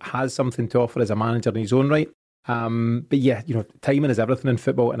elsewhere, has something to offer as a manager in his own right. But yeah, timing is everything in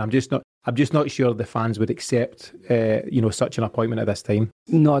football, and I'm just not sure the fans would accept such an appointment at this time.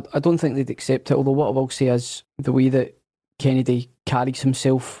 No, I don't think they'd accept it. Although what I will say is the way that Kennedy carries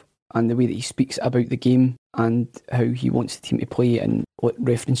himself and the way that he speaks about the game and how he wants the team to play and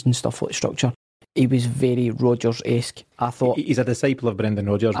referencing stuff like structure. He was very Rodgers-esque. I thought he's a disciple of Brendan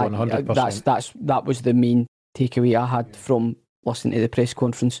Rodgers, 100%. That was the main takeaway I had from listening to the press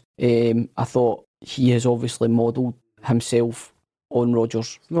conference. I thought he has obviously modelled himself on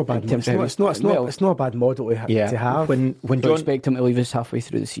Rodgers. It's not bad. In terms of It's not a bad model to have. When Don't John expect him to leave us halfway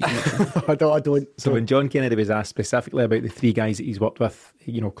through the season. I don't. So when John Kennedy was asked specifically about the three guys that he's worked with,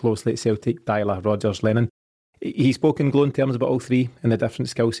 closely at Celtic, Dyla, Rodgers, Lennon, he spoke in glowing terms about all three and the different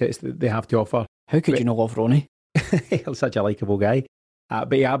skill sets that they have to offer. How could you not love Ronnie? He's such a likeable guy.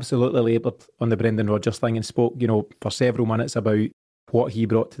 But he absolutely laboured on the Brendan Rodgers thing and spoke, for several minutes about what he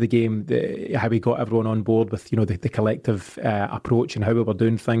brought to the game, how he got everyone on board with, the collective approach and how we were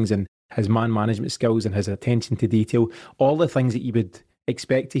doing things, and his man management skills and his attention to detail, all the things that you would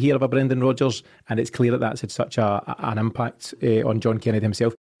expect to hear of a Brendan Rodgers, and it's clear that that's had such an impact on John Kennedy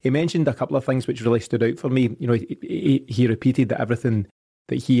himself. He mentioned a couple of things which really stood out for me. He repeated that everything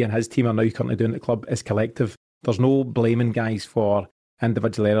that he and his team are now currently doing at the club is collective. There's no blaming guys for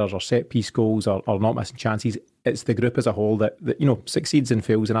individual errors or set piece goals or not missing chances. It's the group as a whole that succeeds and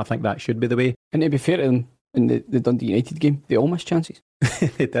fails, and I think that should be the way. And to be fair to them, in the Dundee United game, they all missed chances.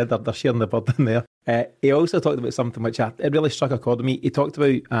 They did. They're sharing the burden there. He also talked about something which it really struck a chord with me. He talked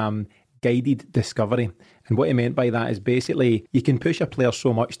about guided discovery. And what he meant by that is basically you can push a player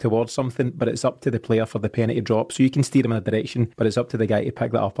so much towards something, but it's up to the player for the penny to drop. So you can steer him in a direction, but it's up to the guy to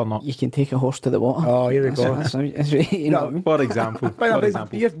pick that up or not. You can take a horse to the water. Oh, here we go. That's you know what I mean? For example.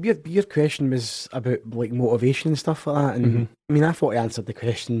 Your question was about like motivation and stuff like that. And I mean, I thought he answered the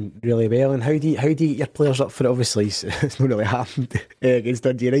question really well. And how do you get your players up for it? Obviously, it's not really happened against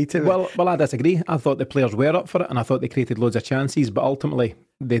Dundee United. Well, I disagree. I thought the players were up for it, and I thought they created loads of chances, but ultimately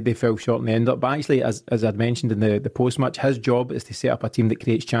they fell short in the end up. But actually, as I'd mentioned in the post-match, his job is to set up a team that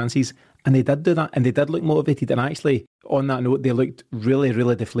creates chances, and they did do that, and they did look motivated. And actually, on that note, they looked really,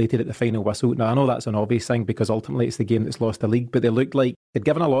 really deflated at the final whistle. Now, I know that's an obvious thing because ultimately it's the game that's lost the league, but they looked like they'd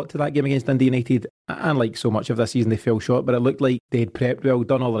given a lot to that game against Dundee United, and like so much of this season, they fell short, but it looked like they'd prepped well,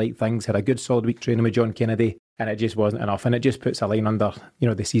 done all the right things, had a good solid week training with John Kennedy, and it just wasn't enough. And it just puts a line under,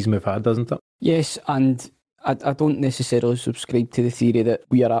 the season we've had, doesn't it? Yes, and I don't necessarily subscribe to the theory that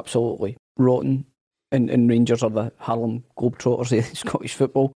we are absolutely rotten and Rangers are the Harlem Globetrotters of Scottish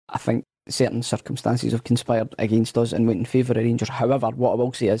football. I think certain circumstances have conspired against us and went in favour of Rangers. However, what I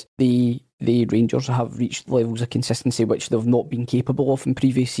will say is the Rangers have reached levels of consistency which they've not been capable of in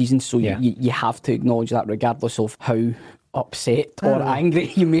previous seasons. So you have to acknowledge that, regardless of how upset or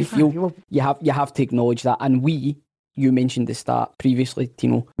angry you may feel. You have to acknowledge that. And you mentioned the stat previously,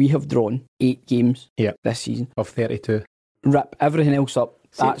 Timo. We have drawn 8 games this season of 32. Rip everything else up.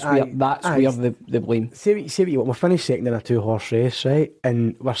 That's where the blame. Say what you want. We're finished second in a 2-horse race, right?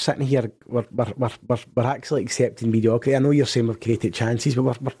 And we're sitting here. We're actually accepting mediocrity. I know you're saying we've created chances, but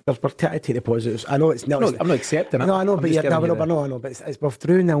we're trying to take the positives. I know it's not. I'm not accepting it. No, I know, but I know. But we've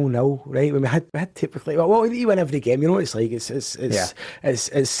drew 0-0, right? When we had typically, we need to win every game. You know what it's like.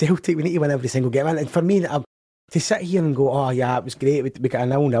 It's Celtic. We need to win every single game. And for me, to sit here and go, oh yeah, it was great, we got a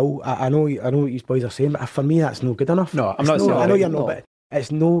 0-0. I know what you boys are saying, but for me, that's no good enough. No, I'm not saying. I know you're not, but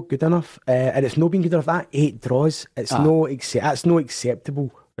it's no good enough, and it's no been good enough. That 8 draws, that's no acceptable,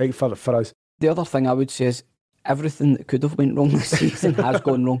 right, for us. The other thing I would say is everything that could have went wrong this season has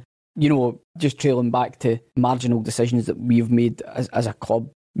gone wrong. Just trailing back to marginal decisions that we've made as a club,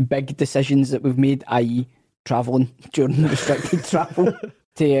 big decisions that we've made, i.e. travelling during restricted travel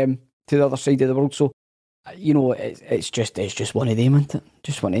to the other side of the world. So, it's just one of them, isn't it?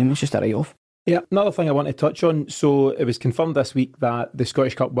 Just one of them. It's just a write-off. Yeah, another thing I want to touch on. So it was confirmed this week that the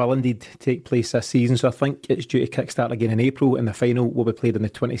Scottish Cup will indeed take place this season. So I think it's due to kickstart again in April, and the final will be played on the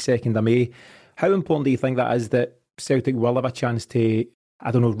 22nd of May. How important do you think that is, that Celtic will have a chance to,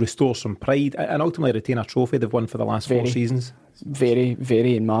 restore some pride and ultimately retain a trophy they've won for the last 4 seasons? Very,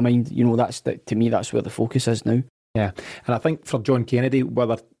 very, in my mind. To me, that's where the focus is now. Yeah, and I think for John Kennedy,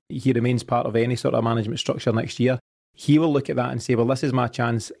 whether he remains part of any sort of management structure next year, he will look at that and say, well, this is my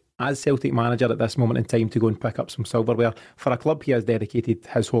chance as Celtic manager at this moment in time to go and pick up some silverware for a club he has dedicated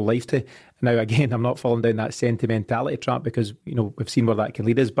his whole life to. Now, again, I'm not falling down that sentimentality trap because, we've seen where that can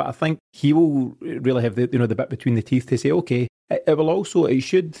lead us, but I think he will really have the bit between the teeth to say, okay, it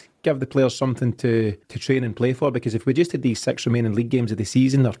should give the players something to train and play for, because if we just had these 6 remaining league games of the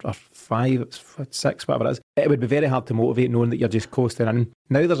season, or 5, 6, whatever it is, it would be very hard to motivate knowing that you're just coasting in.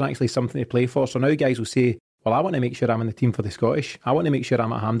 Now there's actually something to play for, so now guys will say, well, I want to make sure I'm in the team for the Scottish. I want to make sure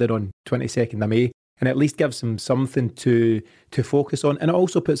I'm at Hampden on 22nd of May, and at least gives them something to focus on, and it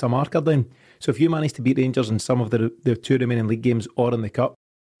also puts a marker down. So if you manage to beat Rangers in some of the 2 remaining league games or in the Cup,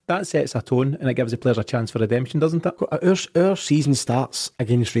 that sets a tone and it gives the players a chance for redemption, doesn't it? Our season starts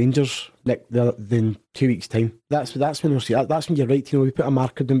against Rangers in 2 weeks' time. That's when you're right. We put a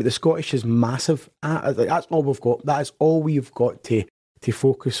marker down, but the Scottish is massive. That's all we've got. That is all we've got to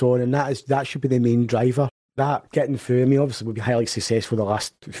focus on, and that should be the main driver. that getting through, I mean, obviously we've been highly successful the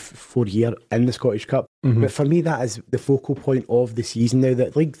last 4 years in the Scottish Cup, but for me that is the focal point of the season now.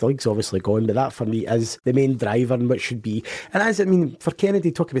 That the league's obviously gone, but that for me is the main driver and what should be. And as I mean, for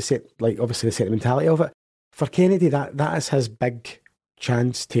Kennedy, talking about obviously the sentimentality of it, for Kennedy that is his big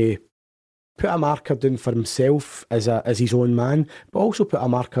chance to put a marker down for himself as his own man, but also put a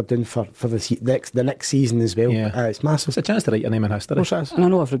marker down for the next season as well. Yeah. It's massive. It's a chance to write your name in history. And I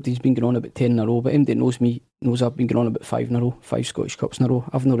know everybody's been going on about 10 in a row, but anybody that knows me knows I've been going on about 5 in a row, 5 Scottish Cups in a row.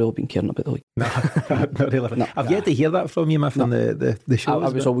 I've not really been caring about the league. No, not really. I've yet to hear that from you, Miff, on the show. I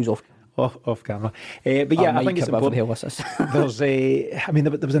was always off camera. But yeah, I think it's important. There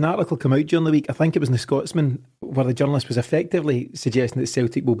was an article come out during the week, I think it was in the Scotsman, where the journalist was effectively suggesting that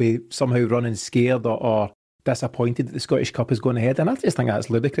Celtic will be somehow running scared or disappointed that the Scottish Cup is going ahead, and I just think that's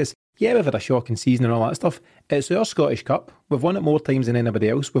ludicrous. Yeah, we've had a shocking season and all that stuff. It's our Scottish Cup. We've won it more times than anybody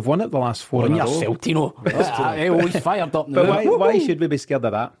else. We've won it the last 4 in a row. Celtino. Always fired up now. But why should we be scared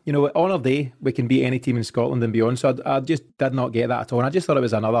of that? You know, on our day, we can beat any team in Scotland and beyond. So I just did not get that at all. And I just thought it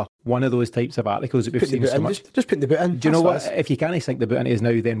was another one of those types of articles that we've seen so much. Just putting the boot in. Do you know what? If you can't sink the boot in is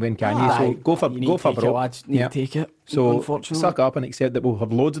now, then when can you? So go for broke. Lads, need to take it. So suck up and accept that we'll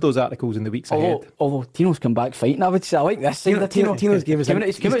have loads of those articles in the weeks ahead. Although Tino's come back fighting, I would say I like this. Tino's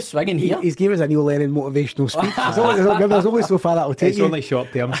gave us swinging here. He's gave us a Neil Lennon motivational speech. There's only so far that'll take it's only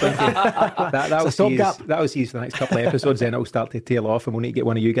short term thinking. That'll see us for the next couple of episodes, then it'll start to tail off and we'll need to get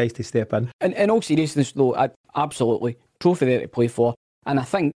one of you guys to step in. In all seriousness though, absolutely trophy there to play for, and I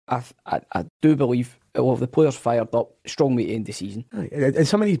think I do believe the players fired up, strong way to end the season. And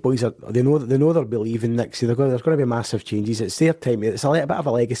some of these boys they know they're believing next year. There's going to be massive changes. It's their time. It's a bit of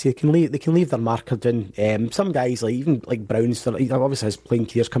a legacy. They can leave their marker down. Some guys like Brown's, obviously his playing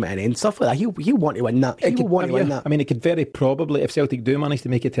career's coming to an end, stuff like that. He'll want to win that. He'll want to win that. I mean, it could very probably, if Celtic do manage to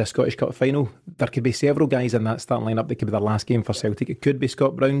make it to a Scottish Cup final, there could be several guys in that starting lineup that could be their last game for Celtic. It could be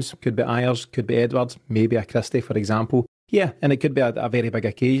Scott Brown's, could be Ayers, could be Edwards, maybe a Christie, for example. Yeah, and it could be a very big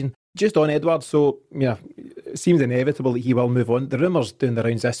occasion. Just on Edwards, so it seems inevitable that he will move on. The rumours doing the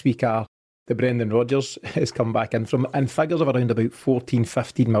rounds this week are that Brendan Rodgers has come back in from, and figures of around about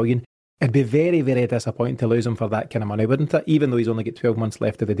 14-15 million. It'd be very, very disappointing to lose him for that kind of money, wouldn't it? Even though he's only got 12 months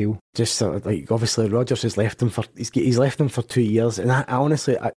left of the deal. Just obviously Rodgers has left him for he's left him for 2 years, and I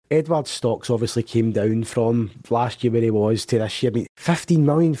honestly, Edward's stocks obviously came down from last year where he was to this year. I mean, 15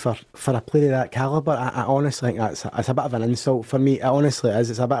 million for a player of that calibre. I honestly think that's a bit of an insult for me. It honestly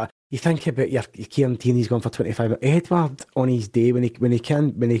is. It's a bit of, you think about your Kieran Tierney's gone for 25. Edward on his day when he can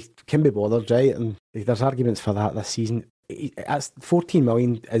be bothered, right? And there's arguments for that this season. That's 14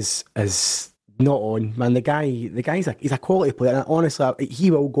 million is not on, man. The guy's he's a quality player, and honestly,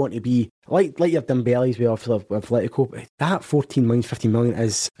 he will go on to be like your Dembele's with Atletico. That 14 million, 15 million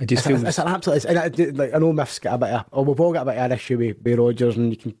is. It's an absolute. I know Miff's got a bit of. We've all got a bit of an issue with Rodgers,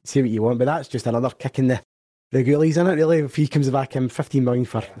 and you can say what you want, but that's just another kick in the goalies, isn't it, really? If he comes back in 15 million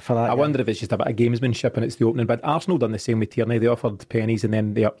for that. I wonder if it's just a bit of gamesmanship and it's the opening bid. Arsenal done the same with Tierney. They offered pennies and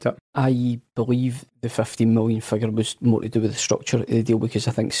then they upped it. I believe the 15 million figure was more to do with the structure of the deal, because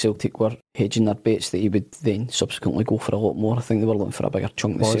I think Celtic were hedging their bets that he would then subsequently go for a lot more. I think they were looking for a bigger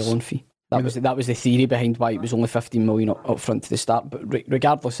chunk of the sell-on fee. That was the theory behind why it was only 15 million up front to the start. But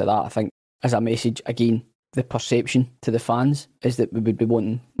regardless of that, I think as a message, again, the perception to the fans is that we would be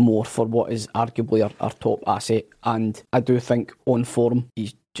wanting more for what is arguably our top asset, and I do think on form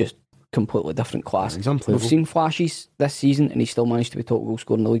he's just completely different class. We've seen flashes this season and he still managed to be top goal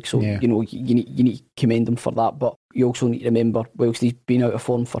scorer in the league, so you need to commend him for that, but you also need to remember, whilst he's been out of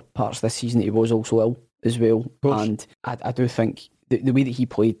form for parts of this season, he was also ill as well, and I do think the way that he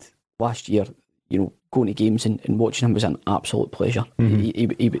played last year, going to games and watching him was an absolute pleasure. He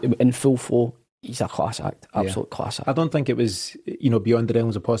in full flow. He's a class act, absolute class act. I don't think it was, beyond the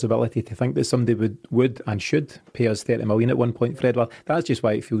realms of possibility to think that somebody would and should pay us 30 million at one point for Edward. That's just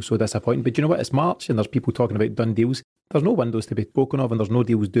why it feels so disappointing. But you know what? It's March and there's people talking about done deals. There's no windows to be spoken of and there's no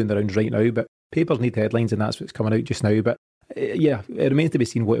deals doing the rounds right now. But papers need headlines and that's what's coming out just now. But it remains to be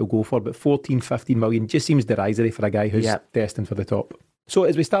seen what he'll go for. But 14-15 million just seems derisory for a guy who's destined for the top. So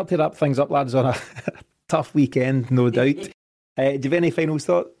as we start to wrap things up, lads, on a tough weekend, no doubt. Do you have any final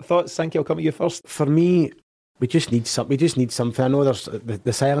thoughts? Sankey, I'll come to you first. For me, we just need something. I know there's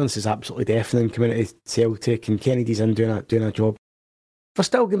the silence is absolutely deafening coming out of Celtic, and Kennedy's in doing a job. For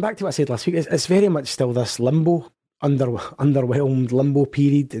still going back to what I said last week, it's very much still this limbo, underwhelmed limbo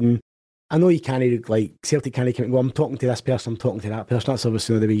period. And I know you can't Celtic can't come and go, I'm talking to this person, I'm talking to that person. That's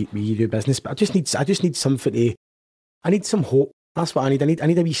obviously the way you do business. But I just need something I need some hope. That's what I need. I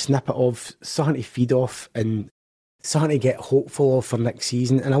need a wee snippet of something to feed off and something to get hopeful of for next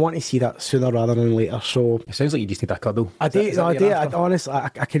season, and I want to see that sooner rather than later. So It sounds like you just need a cuddle. I do. Honestly, I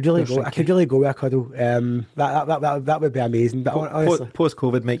could really go. I could really go with a cuddle. That would be amazing. But honestly, Post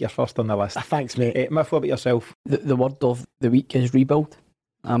COVID, mate, you're first on the list. Thanks, mate. Miff, what about yourself? The word of the week is rebuild.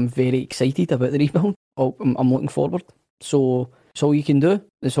 I'm very excited about the rebuild. I'm looking forward. So it's all you can do.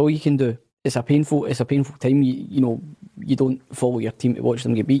 It's all you can do. It's a painful time. You don't follow your team to watch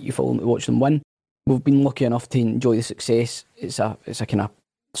them get beat. You follow them to watch them win. We've been lucky enough to enjoy the success. It's a kind of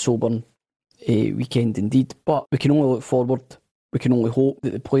sobering weekend indeed. But we can only look forward. We can only hope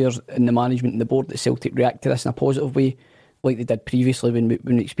that the players and the management and the board at Celtic react to this in a positive way, like they did previously when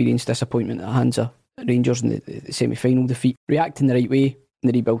we experienced disappointment at the hands of Rangers in the semi-final defeat. React in the right way,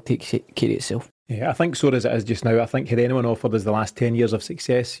 and the rebuild takes care of itself. Yeah, I think so as it is just now. I think had anyone offered us the last 10 years of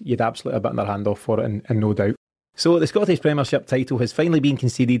success, you'd absolutely have bitten their hand off for it, and no doubt. So the Scottish Premiership title has finally been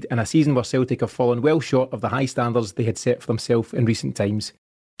conceded in a season where Celtic have fallen well short of the high standards they had set for themselves in recent times.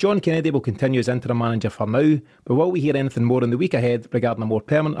 John Kennedy will continue as interim manager for now, but will we hear anything more in the week ahead regarding a more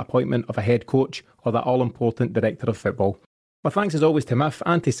permanent appointment of a head coach or that all-important director of football? My thanks as always to Miff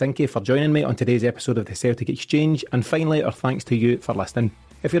and to Sinky for joining me on today's episode of the Celtic Exchange, and finally our thanks to you for listening.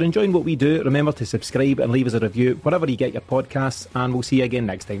 If you're enjoying what we do, remember to subscribe and leave us a review wherever you get your podcasts, and we'll see you again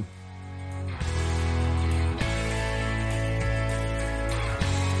next time.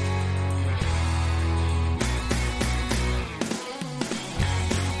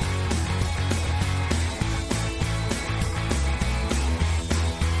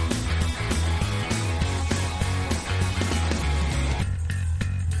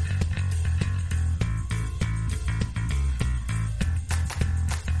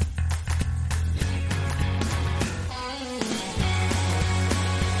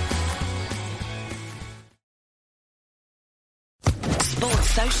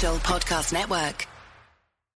 Social Podcast Network.